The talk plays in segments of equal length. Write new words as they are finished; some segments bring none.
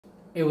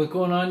Hey, what's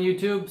going on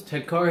YouTube? It's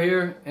Ted Carr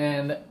here,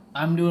 and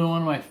I'm doing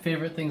one of my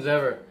favorite things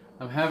ever.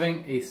 I'm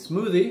having a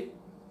smoothie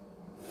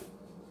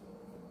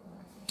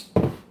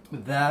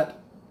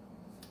that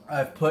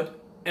I've put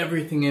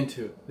everything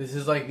into. This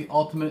is like the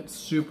ultimate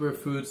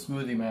superfood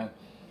smoothie, man.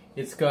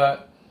 It's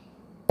got,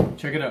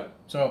 check it out.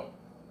 So,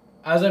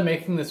 as I'm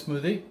making this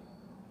smoothie,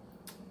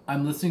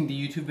 I'm listening to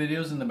YouTube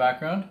videos in the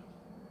background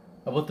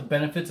about the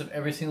benefits of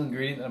every single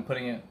ingredient that I'm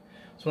putting in.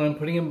 So when I'm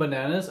putting in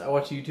bananas, I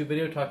watch a YouTube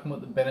video talking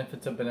about the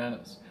benefits of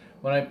bananas.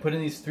 When I put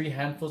in these 3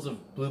 handfuls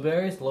of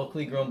blueberries,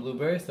 locally grown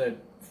blueberries that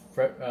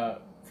I've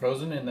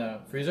frozen in the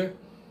freezer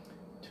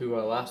to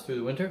last through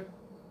the winter,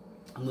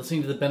 I'm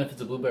listening to the benefits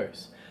of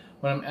blueberries.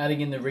 When I'm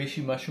adding in the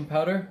reishi mushroom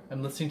powder,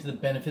 I'm listening to the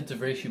benefits of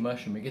reishi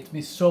mushroom. It gets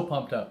me so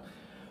pumped up.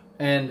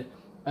 And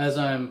as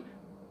I'm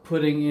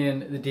putting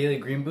in the daily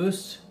green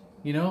boost,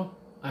 you know,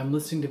 I'm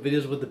listening to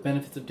videos with the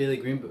benefits of daily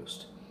green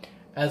boost.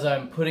 As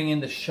I'm putting in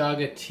the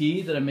CHAGA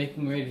tea that I'm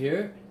making right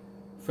here,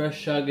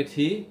 fresh CHAGA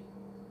tea,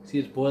 see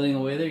it's boiling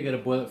away there. You gotta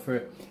boil it for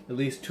at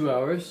least 2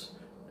 hours,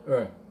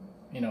 or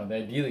you know,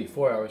 ideally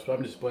 4 hours, but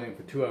I'm just boiling it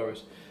for 2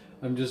 hours.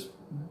 I'm just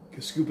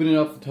scooping it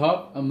off the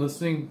top. I'm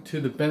listening to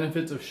the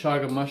benefits of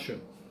CHAGA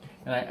mushroom,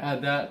 and I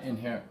add that in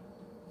here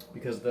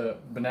because the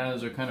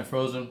bananas are kind of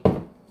frozen,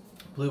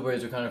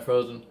 blueberries are kind of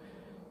frozen,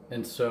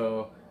 and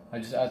so I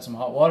just add some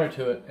hot water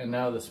to it, and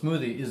now the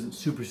smoothie isn't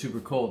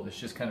super cold. It's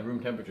just kind of room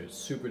temperature. It's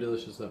super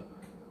delicious though.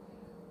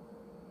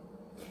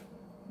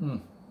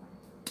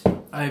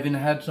 I even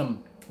had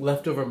some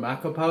leftover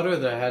maca powder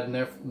that I had in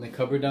there in the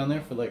cupboard down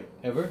there for like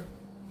ever.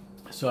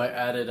 So I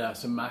added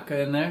some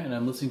maca in there, and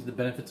I'm listening to the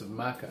benefits of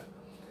maca,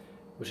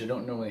 which I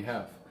don't normally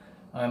have.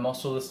 I'm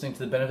also listening to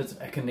the benefits of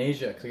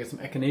echinacea, because I got some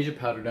echinacea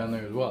powder down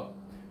there as well,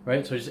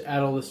 right? So I just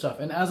add all this stuff,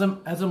 and as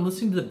I'm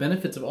listening to the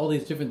benefits of all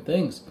these different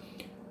things,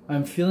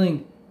 I'm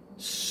feeling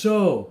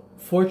so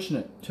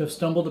fortunate to have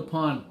stumbled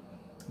upon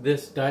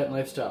this diet and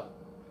lifestyle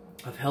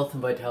of health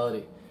and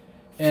vitality.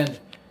 And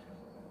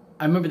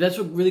I remember that's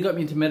what really got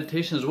me into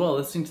meditation as well,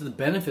 listening to the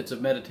benefits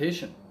of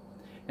meditation.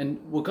 And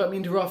what got me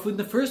into raw food in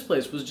the first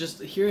place was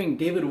just hearing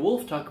David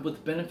Wolfe talk about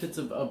the benefits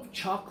of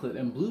chocolate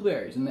and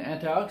blueberries and the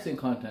antioxidant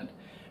content.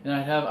 And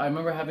I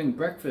remember having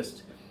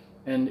breakfast,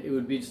 and it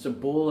would be just a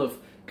bowl of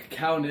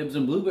cacao nibs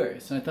and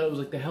blueberries, and I thought it was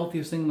like the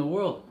healthiest thing in the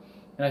world.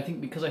 And I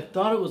think because I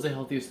thought it was the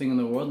healthiest thing in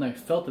the world and I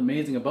felt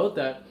amazing about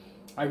that,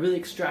 I really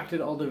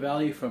extracted all the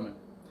value from it.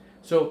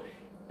 So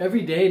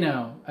every day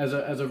now, as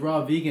a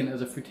raw vegan,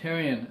 as a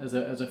fruitarian, as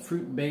a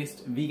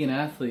fruit-based vegan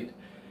athlete,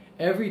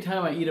 every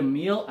time I eat a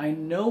meal, I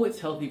know it's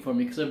healthy for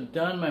me because I've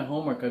done my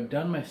homework, I've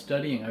done my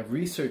studying, I've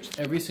researched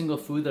every single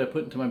food that I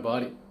put into my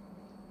body.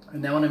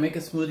 And now when I make a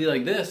smoothie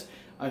like this,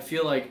 I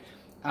feel like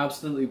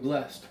absolutely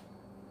blessed.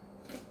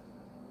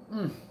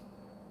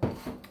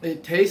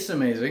 It tastes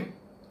amazing.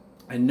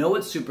 I know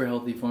it's super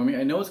healthy for me.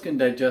 I know it's going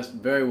to digest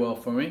very well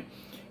for me.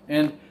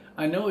 And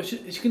I know it's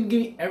going to give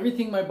me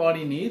everything my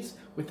body needs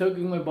without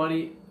giving my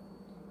body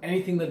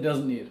anything that it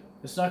doesn't need.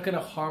 It's not going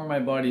to harm my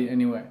body in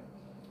any way.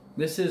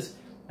 This is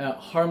a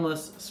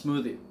harmless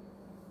smoothie.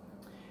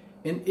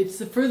 And it's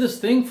the furthest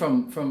thing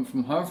from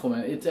harmful,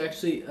 man. It's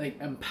actually like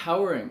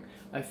empowering.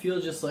 I feel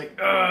just like,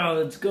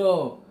 let's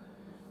go.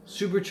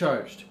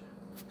 Supercharged.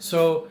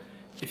 So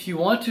if you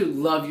want to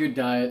love your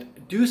diet,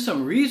 do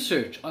some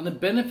research on the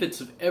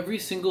benefits of every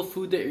single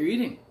food that you're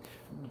eating.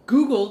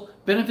 Google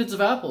benefits of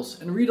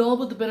apples and read all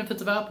about the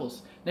benefits of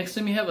apples. Next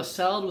time you have a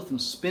salad with some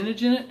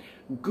spinach in it,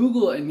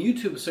 Google and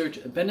YouTube search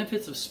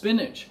benefits of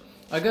spinach.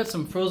 I got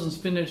some frozen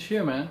spinach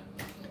here, man.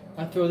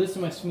 I throw this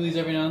in my smoothies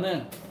every now and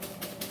then.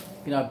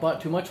 You know, I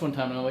bought too much one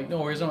time and I'm like, no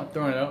worries, I'm not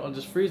throwing it out, I'll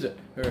just freeze it.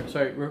 Or,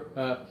 sorry,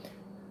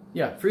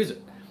 yeah, freeze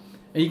it.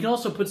 And you can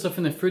also put stuff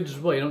in the fridge as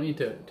well. You don't need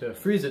to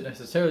freeze it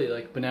necessarily.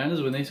 Like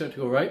bananas, when they start to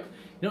go ripe,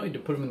 you don't need to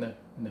put them in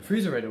the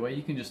freezer right away.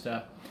 You can just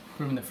put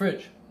them in the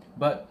fridge.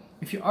 But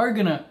if you are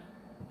going to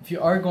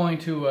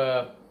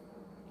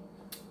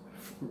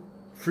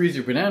freeze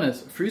your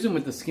bananas, freeze them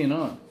with the skin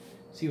on.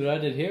 See what I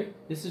did here?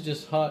 This is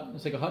just hot.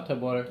 It's like a hot tub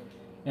water,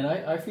 and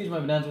I freeze my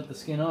bananas with the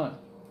skin on.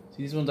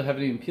 See, these ones I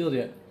haven't even peeled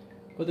yet,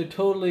 but they're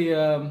totally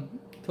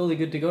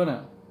good to go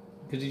now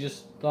because you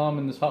just thaw them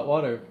in this hot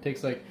water. It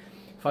takes like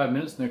 5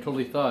 minutes and they're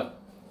totally thawed.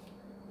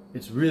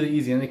 It's really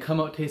easy, and they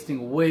come out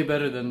tasting way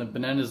better than the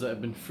bananas that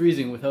I've been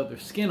freezing without their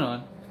skin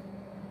on.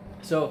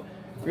 So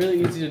really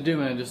easy to do,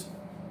 man. Just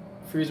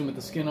freeze them with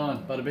the skin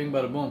on. Bada bing,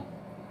 bada boom.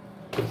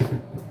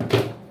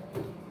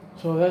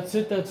 So that's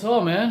it. That's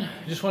all, man.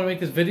 I just want to make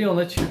this video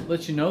and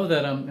let you know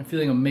that I'm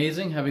feeling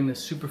amazing having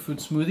this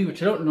superfood smoothie,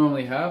 which I don't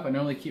normally have. I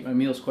normally keep my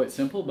meals quite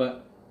simple,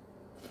 but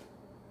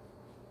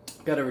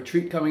got a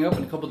retreat coming up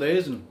in a couple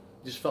days, and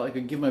just felt like I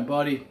could give my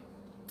body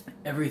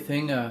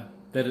everything that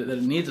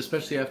it needs,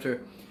 especially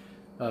after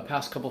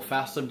past couple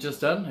fasts I've just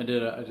done. I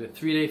did a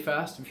 3-day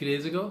fast a few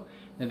days ago,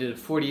 and I did a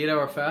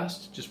 48-hour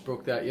fast, just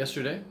broke that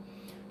yesterday.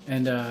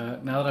 And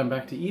now that I'm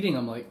back to eating,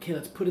 I'm like, okay,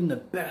 let's put in the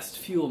best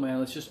fuel, man.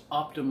 Let's just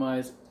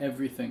optimize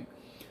everything.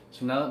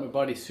 So now that my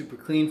body's super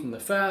clean from the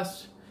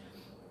fast,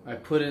 I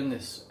put in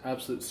this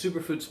absolute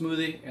superfood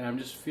smoothie, and I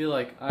just feel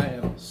like I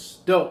am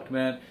stoked,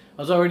 man.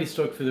 I was already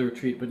stoked for the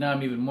retreat, but now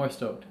I'm even more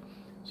stoked.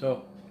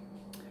 So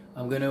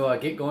I'm gonna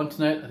get going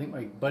tonight. I think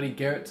my buddy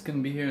Garrett's gonna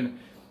be here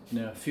in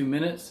a few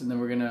minutes, and then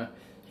we're gonna,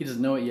 he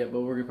doesn't know it yet,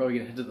 but we're probably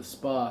gonna head to the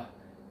spa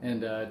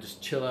and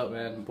just chill out,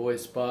 man.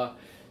 Boys spa,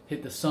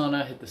 hit the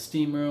sauna, hit the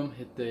steam room,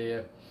 hit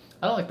the,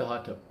 I don't like the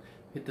hot tub.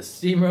 Hit the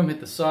steam room, hit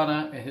the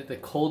sauna, and hit the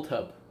cold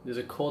tub. There's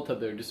a cold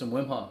tub there, do some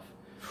Wim Hof.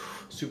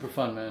 Super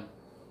fun, man.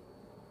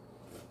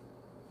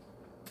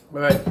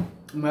 Alright,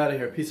 I'm out of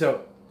here. Peace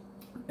out.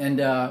 And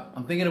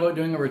I'm thinking about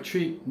doing a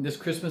retreat this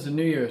Christmas and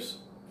New Year's.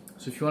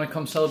 So if you want to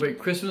come celebrate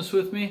Christmas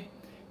with me,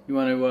 you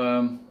want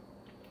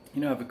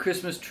to have a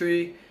Christmas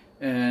tree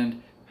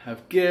and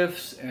have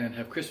gifts and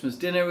have Christmas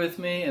dinner with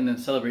me and then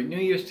celebrate New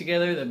Year's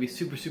together, that'd be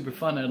super, super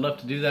fun. I'd love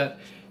to do that.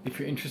 If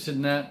you're interested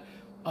in that,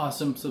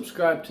 awesome.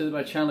 Subscribe to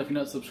my channel if you're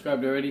not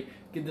subscribed already.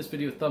 Give this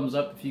video a thumbs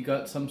up if you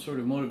got some sort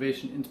of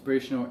motivation,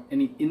 inspiration, or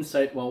any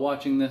insight while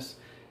watching this.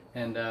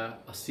 And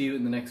I'll see you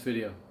in the next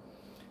video.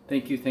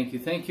 Thank you, thank you,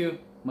 thank you.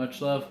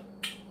 Much love.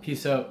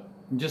 Peace out.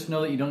 And just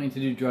know that you don't need to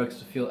do drugs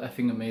to feel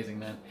effing amazing,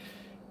 man.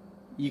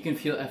 You can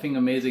feel effing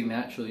amazing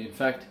naturally. In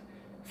fact,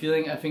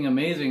 feeling effing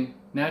amazing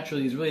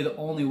naturally is really the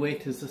only way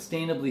to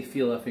sustainably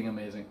feel effing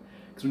amazing.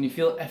 Because when you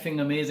feel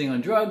effing amazing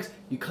on drugs,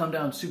 you come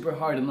down super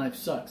hard and life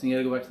sucks and you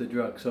gotta go back to the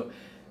drug. So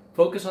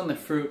focus on the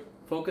fruit,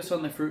 focus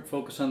on the fruit,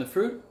 focus on the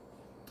fruit.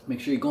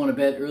 Make sure you're going to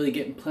bed early,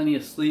 getting plenty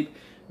of sleep.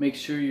 Make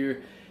sure you're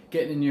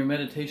getting in your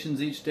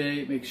meditations each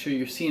day. Make sure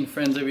you're seeing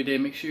friends every day.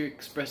 Make sure you're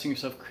expressing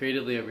yourself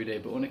creatively every day.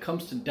 But when it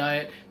comes to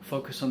diet,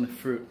 focus on the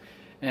fruit.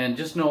 And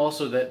just know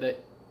also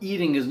that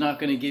eating is not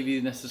going to give you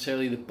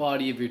necessarily the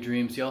body of your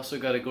dreams. You also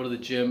got to go to the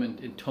gym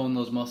and tone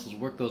those muscles,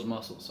 work those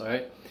muscles, all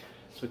right?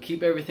 So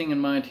keep everything in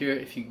mind here.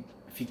 If you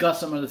got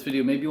something out of this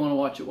video, maybe you want to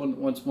watch it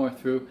once more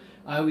through.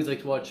 I always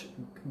like to watch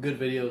good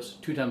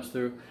videos 2 times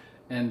through,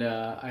 and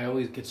I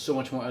always get so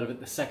much more out of it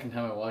the second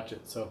time I watch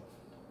it. So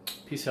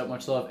peace out,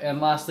 much love. And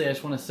lastly, I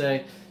just want to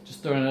say,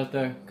 just throwing it out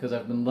there because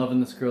I've been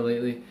loving this girl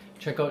lately,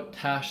 check out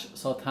Tash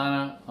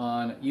Sultana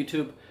on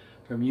YouTube.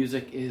 Her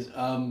music is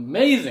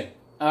amazing.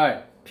 All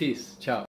right, peace, ciao.